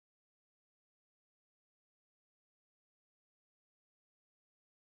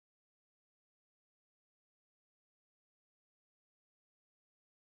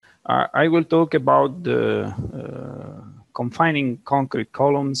I will talk about the confining concrete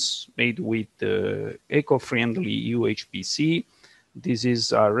columns made with eco-friendly UHPC. This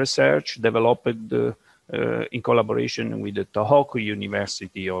is a research developed in collaboration with the Tohoku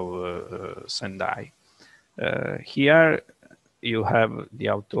University of Sendai. Here you have the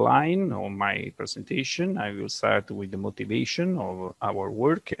outline of my presentation. I will start with the motivation of our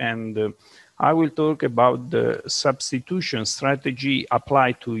work, and I will talk about the substitution strategy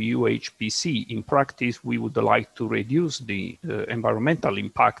applied to UHPC. In practice, we would like to reduce the environmental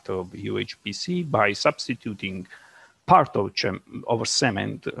impact of UHPC by substituting part of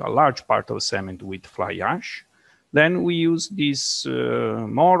cement, a large part of cement, with fly ash. Then we use this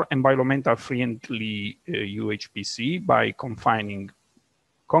more environmental friendly UHPC by confining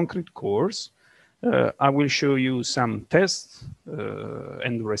concrete cores. I will show you some tests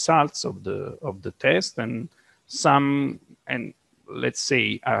and results of the test, and let's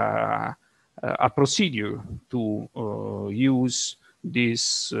say a procedure to use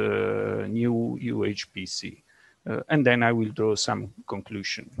this new UHPC. And then I will draw some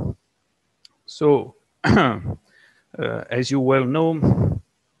conclusion. So, as you well know,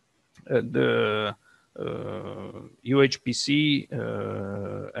 the UHPC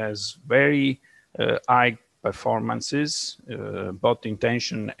has very high performances, both in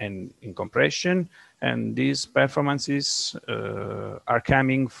tension and in compression. And these performances are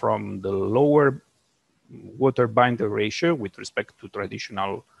coming from the lower water binder ratio with respect to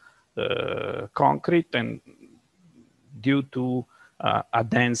traditional concrete, and due to a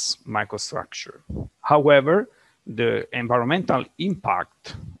dense microstructure. However, the environmental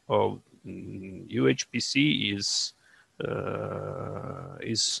impact of UHPC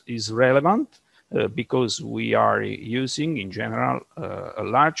is relevant because we are using, in general, a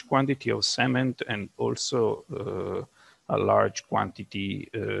large quantity of cement and also a large quantity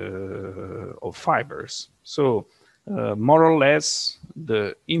of fibers. So, more or less,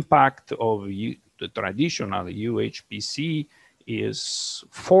 the impact of the traditional UHPC is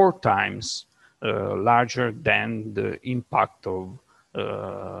 4 times larger than the impact of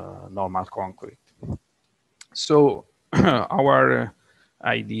normal concrete. So our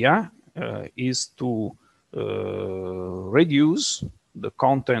idea is to reduce the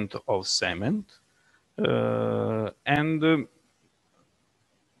content of cement and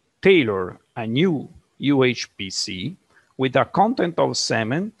tailor a new UHPC with a content of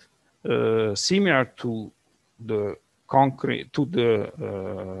cement similar to the concrete, to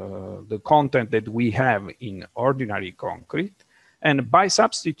the content that we have in ordinary concrete, and by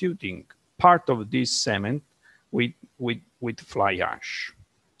substituting part of this cement with fly ash.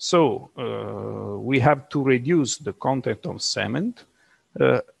 So we have to reduce the content of cement,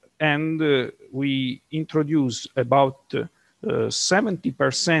 and we introduce about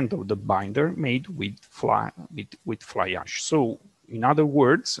 70% of the binder made with fly ash. So, in other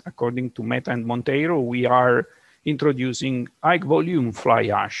words, according to Meta and Monteiro, we are introducing high volume fly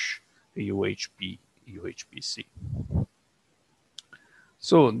ash UHPC.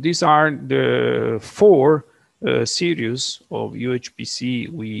 So these are the 4 series of UHPC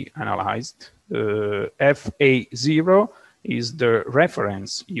we analyzed. FA0 is the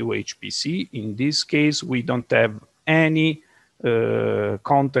reference UHPC. In this case, we don't have any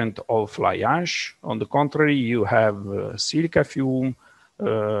content of fly ash. On the contrary, you have silica fume,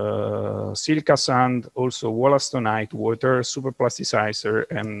 silica sand, also wollastonite, water, superplasticizer,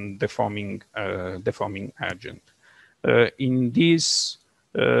 and defoaming agent. In this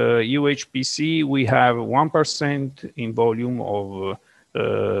UHPC, we have 1% in volume of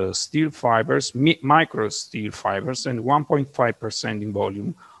steel fibers, micro steel fibers, and 1.5% in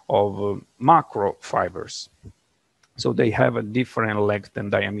volume of macro fibers. So they have a different length and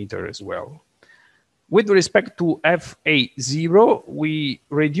diameter as well. With respect to FA0, we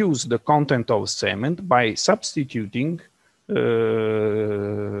reduce the content of cement by substituting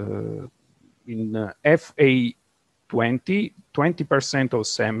in FA20, 20% of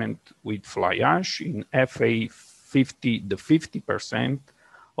cement with fly ash. In FA50, the 50%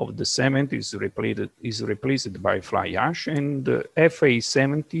 of the cement is replaced by fly ash, and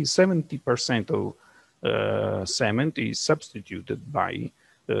FA70, 70% of cement is substituted by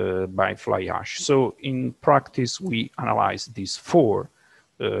fly ash. So in practice, we analyze these 4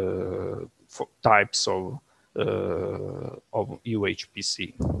 types of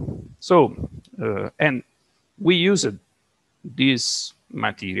UHPC. So, and we used these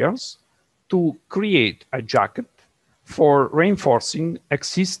materials to create a jacket for reinforcing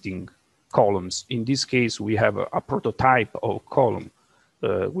existing columns. In this case, we have a prototype of column,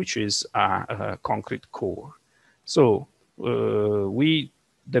 which is a concrete core. So we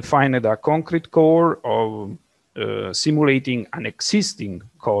defined a concrete core of simulating an existing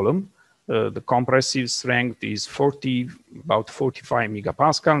column. The compressive strength is about 45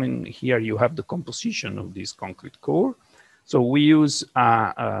 megapascal, and here you have the composition of this concrete core. So we use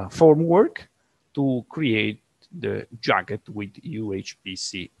a formwork to create the jacket with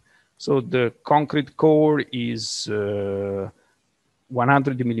UHPC. So the concrete core is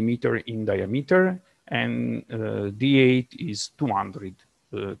 100 millimeter in diameter, and D8 is 200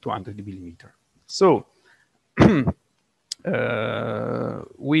 millimeter. So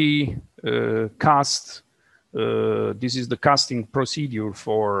we cast, this is the casting procedure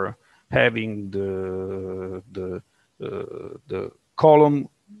for having the column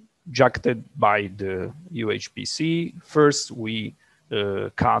jacketed by the UHPC. First, we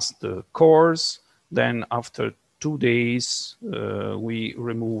cast the cores. Then after 2 days, we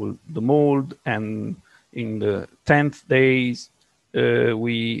remove the mold. And in the 10th days,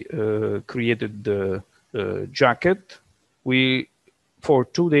 we created the jacket. For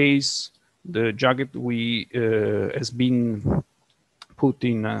 2 days, the jacket has been put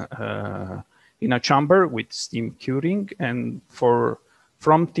in a chamber with steam curing, and from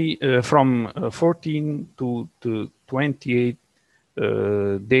 14 to 28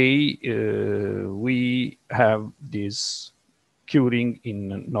 day, we have this curing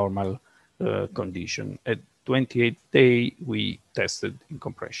in normal condition. At 28th day, we tested in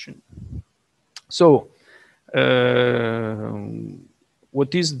compression. So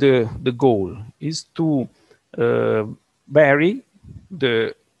what is the goal? Is to vary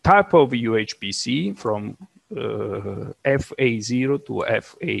the type of UHPC from FA0 to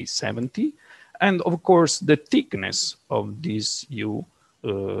FA70, and of course the thickness of this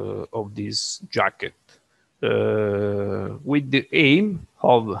jacket, with the aim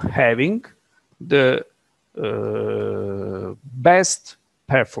of having the best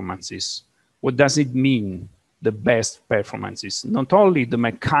performances. What does it mean, the best performances? Not only the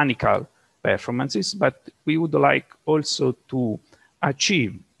mechanical performances, but we would like also to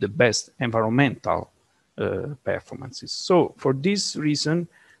achieve the best environmental performances. So for this reason,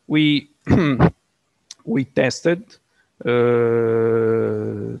 we we tested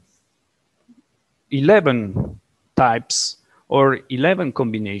 11 types or 11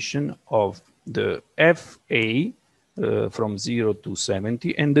 combination of the FA from 0 to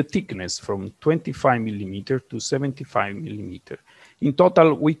 70, and the thickness from 25 millimeter to 75 millimeter. In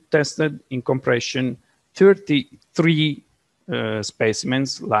total, we tested in compression 33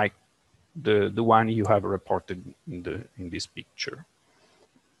 specimens, like the one you have reported in this picture.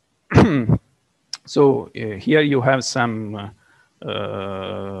 So here you have some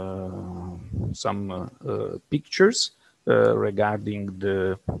pictures regarding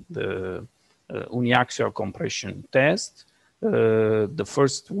the uniaxial compression test. The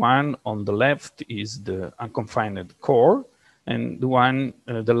first one on the left is the unconfined core, and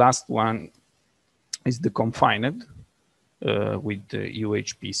the last one is the confined with the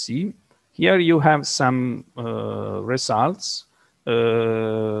UHPC. Here you have some results.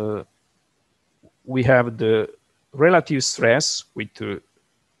 We have the relative stress with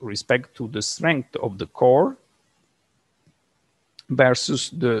respect to the strength of the core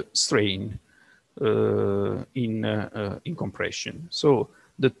versus the strain in compression. So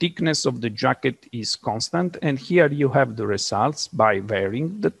the thickness of the jacket is constant, and here you have the results by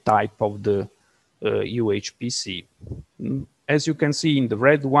varying the type of the UHPC. As you can see, in the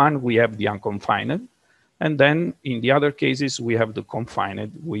red one, we have the unconfined, and then in the other cases, we have the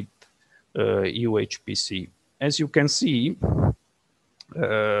confined with UHPC. As you can see,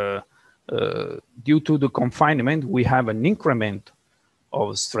 due to the confinement, we have an increment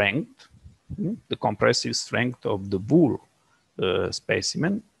of strength, the compressive strength of the bull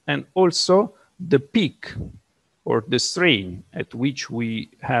specimen, and also the peak or the strain at which we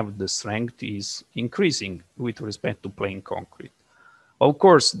have the strength is increasing with respect to plain concrete. Of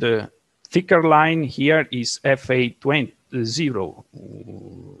course, the thicker line here is FA0,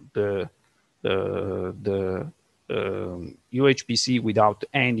 the UHPC without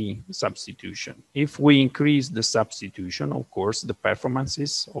any substitution. If we increase the substitution, of course, the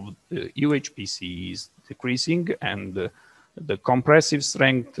performances of the UHPC is decreasing, and the compressive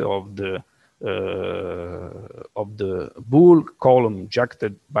strength of the bull column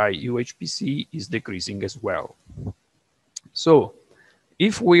jacketed by UHPC is decreasing as well. So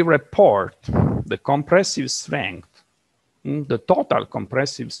if we report the compressive strength, the total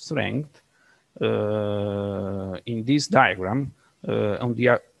compressive strength in this diagram, on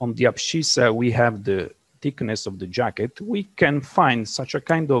the abscissa we have the thickness of the jacket, we can find such a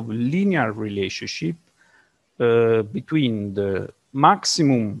kind of linear relationship between the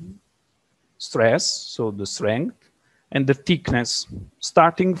maximum stress, so the strength, and the thickness,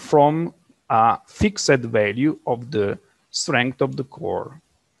 starting from a fixed value of the strength of the core.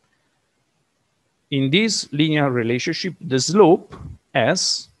 In this linear relationship, the slope,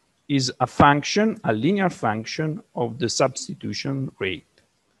 S, is a function, a linear function of the substitution rate.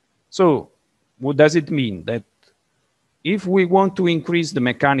 So what does it mean? That if we want to increase the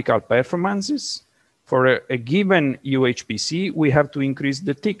mechanical performances for a given UHPC, we have to increase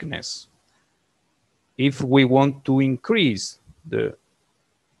the thickness. If we want to increase the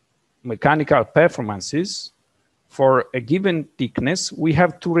mechanical performances for a given thickness, we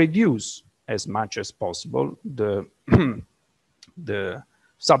have to reduce as much as possible the, the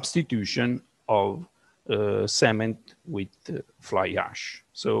substitution of cement with fly ash.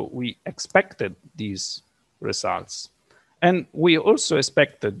 So we expected these results. And we also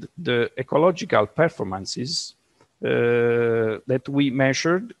expected the ecological performances that we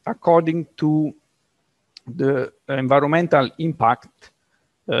measured according to the environmental impact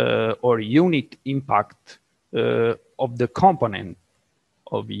or unit impact of the component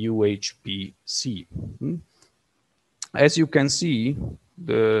of UHPC. As you can see,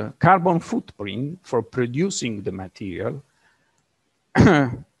 the carbon footprint for producing the material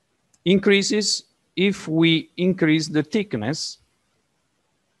increases if we increase the thickness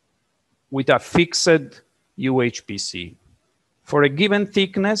with a fixed UHPC. For a given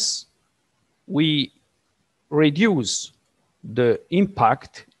thickness, we reduce the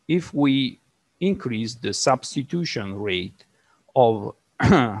impact if we increase the substitution rate of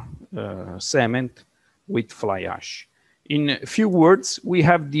cement with fly ash. In few words, we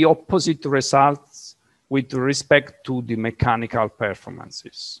have the opposite results with respect to the mechanical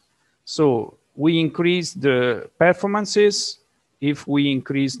performances. So we increase the performances if we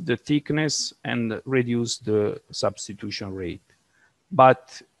increase the thickness and reduce the substitution rate.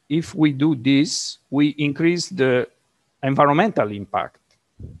 But if we do this, we increase the environmental impact.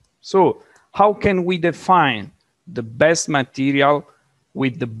 So how can we define the best material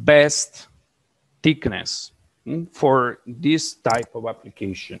with the best thickness for this type of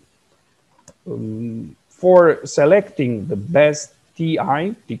application? For selecting the best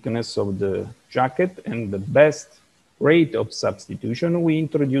TI, thickness of the jacket, and the best rate of substitution, we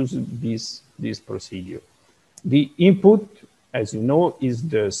introduce this procedure. The input, as you know, is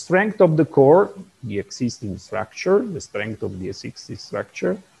the strength of the core, the existing structure, the strength of the existing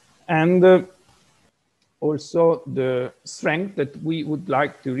structure, and also the strength that we would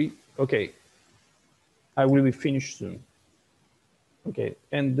like to reach. Okay, I will be finished soon. Okay,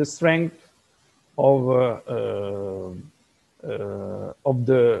 and the strength of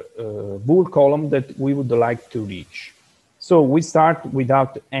the boule column that we would like to reach. So we start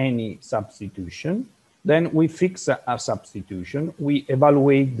without any substitution. Then we fix a substitution. We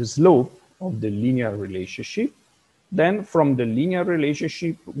evaluate the slope of the linear relationship. Then from the linear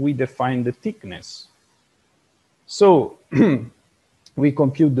relationship, we define the thickness. So we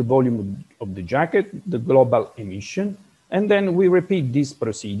compute the volume of the jacket, the global emission, and then we repeat this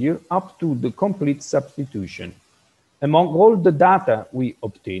procedure up to the complete substitution. Among all the data we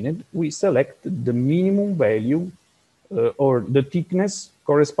obtained, we select the minimum value or the thickness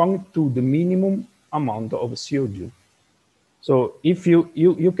corresponding to the minimum amount of CO2. So if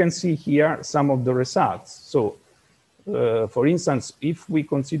you can see here some of the results. So for instance, if we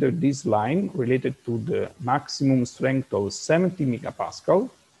consider this line related to the maximum strength of 70 megapascal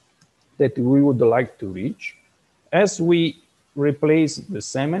that we would like to reach, as we replace the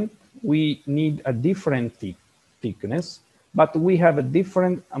cement, we need a different thickness, but we have a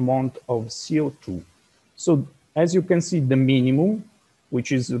different amount of CO2. So as you can see, the minimum,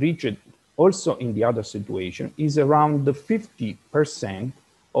 which is reached also in the other situation, is around the 50%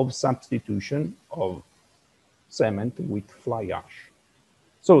 of substitution of cement with fly ash.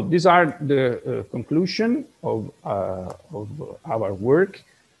 So these are the conclusion of our work.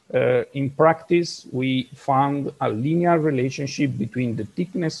 In practice, we found a linear relationship between the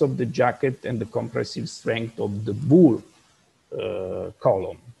thickness of the jacket and the compressive strength of the boule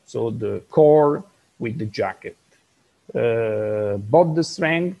column. So the core with the jacket. Both the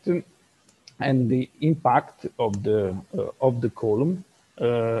strength and the impact of the column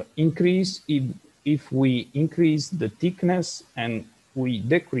increase if we increase the thickness and we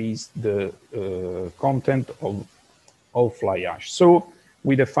decrease the content of fly ash. So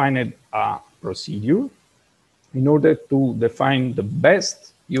we defined a procedure in order to define the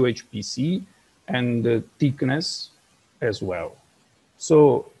best UHPC and the thickness as well.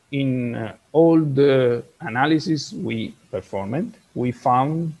 So in all the analysis we performed, we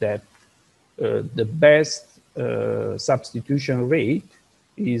found that the best substitution rate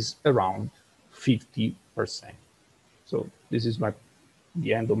is around 50%. So this is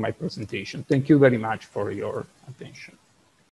the end of my presentation. Thank you very much for your attention.